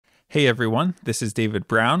Hey everyone, this is David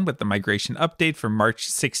Brown with the migration update for March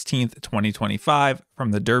 16th, 2025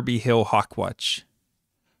 from the Derby Hill Hawkwatch.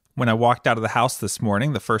 When I walked out of the house this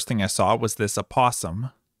morning, the first thing I saw was this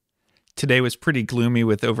opossum. Today was pretty gloomy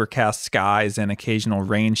with overcast skies and occasional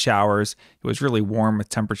rain showers. It was really warm with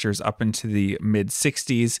temperatures up into the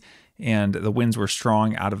mid-60s, and the winds were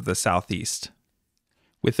strong out of the southeast.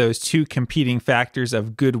 With those two competing factors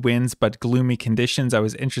of good winds but gloomy conditions, I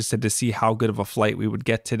was interested to see how good of a flight we would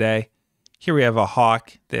get today. Here we have a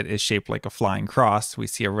hawk that is shaped like a flying cross. We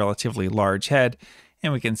see a relatively large head,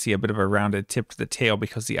 and we can see a bit of a rounded tip to the tail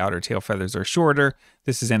because the outer tail feathers are shorter.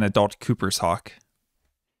 This is an adult Cooper's hawk.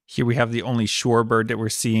 Here we have the only shorebird that we're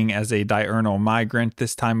seeing as a diurnal migrant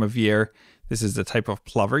this time of year. This is the type of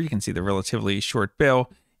plover. You can see the relatively short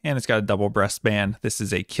bill, and it's got a double breastband. This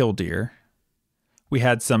is a killdeer. We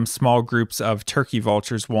had some small groups of turkey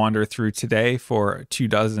vultures wander through today for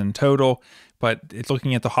 24 total, but it's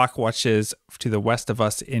looking at the hawkwatches to the west of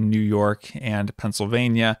us in New York and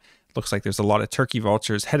Pennsylvania. Looks like there's a lot of turkey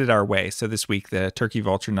vultures headed our way, so this week the turkey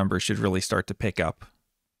vulture numbers should really start to pick up.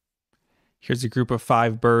 Here's a group of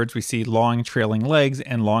 5 birds. We see long trailing legs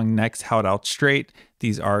and long necks held out straight.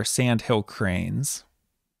 These are sandhill cranes.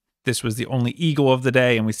 This was the only eagle of the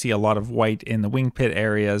day, and we see a lot of white in the wing pit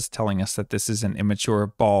areas, telling us that this is an immature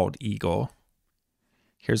bald eagle.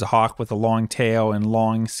 Here's a hawk with a long tail and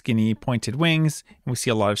long, skinny, pointed wings, and we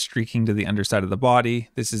see a lot of streaking to the underside of the body.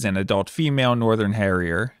 This is an adult female northern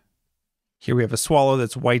harrier. Here we have a swallow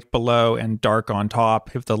that's white below and dark on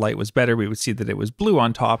top. If the light was better, we would see that it was blue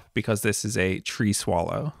on top because this is a tree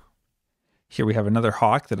swallow. Here we have another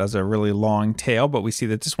hawk that has a really long tail, but we see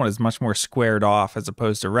that this one is much more squared off as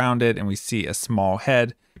opposed to rounded, and we see a small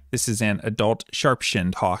head. This is an adult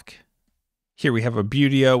sharp-shinned hawk. Here we have a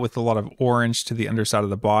buteo with a lot of orange to the underside of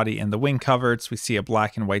the body and the wing coverts. We see a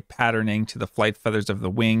black and white patterning to the flight feathers of the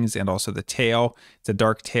wings and also the tail. It's a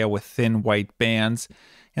dark tail with thin white bands,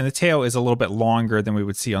 and the tail is a little bit longer than we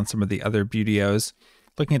would see on some of the other buteos.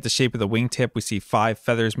 Looking at the shape of the wingtip, we see 5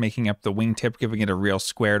 feathers making up the wingtip, giving it a real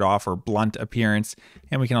squared off or blunt appearance.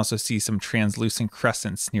 And we can also see some translucent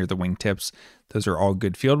crescents near the wingtips. Those are all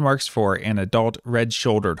good field marks for an adult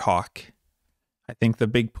red-shouldered hawk. I think the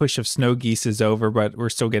big push of snow geese is over, but we're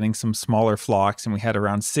still getting some smaller flocks, and we had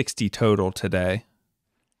around 60 total today.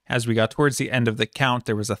 As we got towards the end of the count,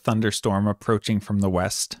 there was a thunderstorm approaching from the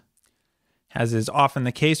west. As is often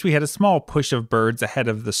the case, we had a small push of birds ahead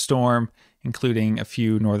of the storm, including a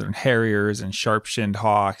few northern harriers and sharp-shinned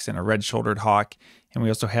hawks and a red-shouldered hawk. And we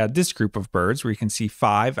also had this group of birds where you can see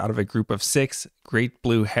 5 out of a group of 6 great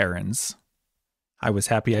blue herons. I was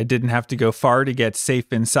happy I didn't have to go far to get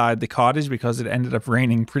safe inside the cottage because it ended up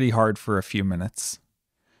raining pretty hard for a few minutes.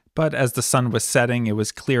 But as the sun was setting, it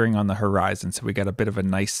was clearing on the horizon, so we got a bit of a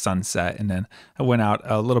nice sunset. And then I went out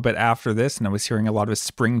a little bit after this, and I was hearing a lot of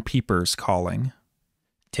spring peepers calling.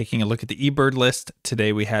 Taking a look at the eBird list,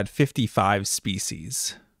 today we had 55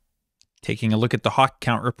 species. Taking a look at the hawk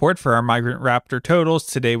count report for our migrant raptor totals,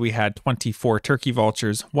 today we had 24 turkey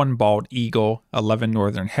vultures, 1 bald eagle, 11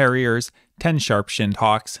 northern harriers, 10 sharp-shinned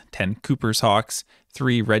hawks, 10 Cooper's hawks,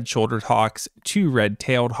 3 red-shouldered hawks, 2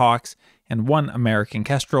 red-tailed hawks, and 1 American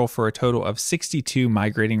kestrel for a total of 62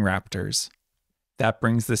 migrating raptors. That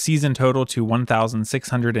brings the season total to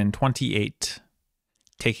 1,628.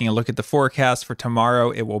 Taking a look at the forecast for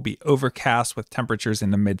tomorrow, it will be overcast with temperatures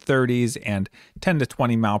in the mid-30s and 10 to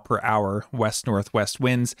 20 mile per hour west-northwest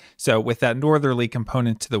winds. So with that northerly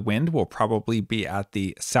component to the wind, we'll probably be at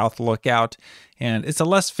the south lookout. And it's a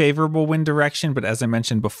less favorable wind direction, but as I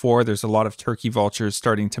mentioned before, there's a lot of turkey vultures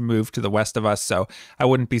starting to move to the west of us, so I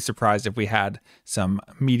wouldn't be surprised if we had some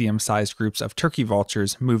medium-sized groups of turkey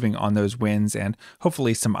vultures moving on those winds, and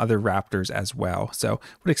hopefully some other raptors as well. So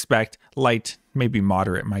would expect light, maybe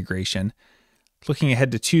moderate migration. Looking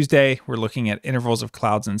ahead to Tuesday, we're looking at intervals of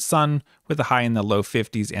clouds and sun with a high in the low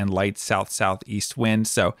 50s and light south-southeast wind.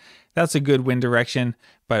 So that's a good wind direction,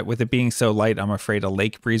 but with it being so light, I'm afraid a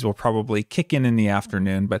lake breeze will probably kick in the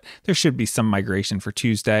afternoon, but there should be some migration for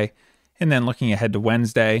Tuesday. And then looking ahead to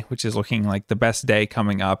Wednesday, which is looking like the best day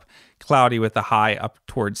coming up, cloudy with a high up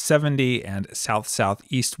towards 70 and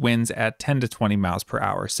south-southeast winds at 10 to 20 miles per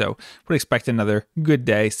hour. So would expect another good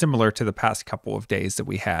day similar to the past couple of days that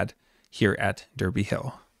we had here at Derby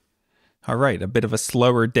Hill. All right, a bit of a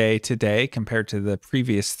slower day today compared to the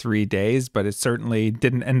previous 3 days, but it certainly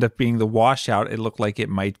didn't end up being the washout it looked like it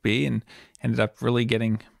might be, and ended up really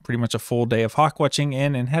getting pretty much a full day of hawk watching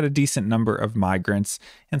in, and had a decent number of migrants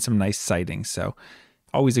and some nice sightings. So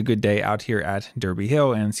always a good day out here at Derby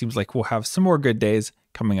Hill, and it seems like we'll have some more good days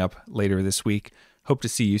coming up later this week. Hope to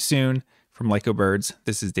see you soon. From Lyco Birds,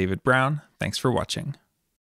 this is David Brown. Thanks for watching.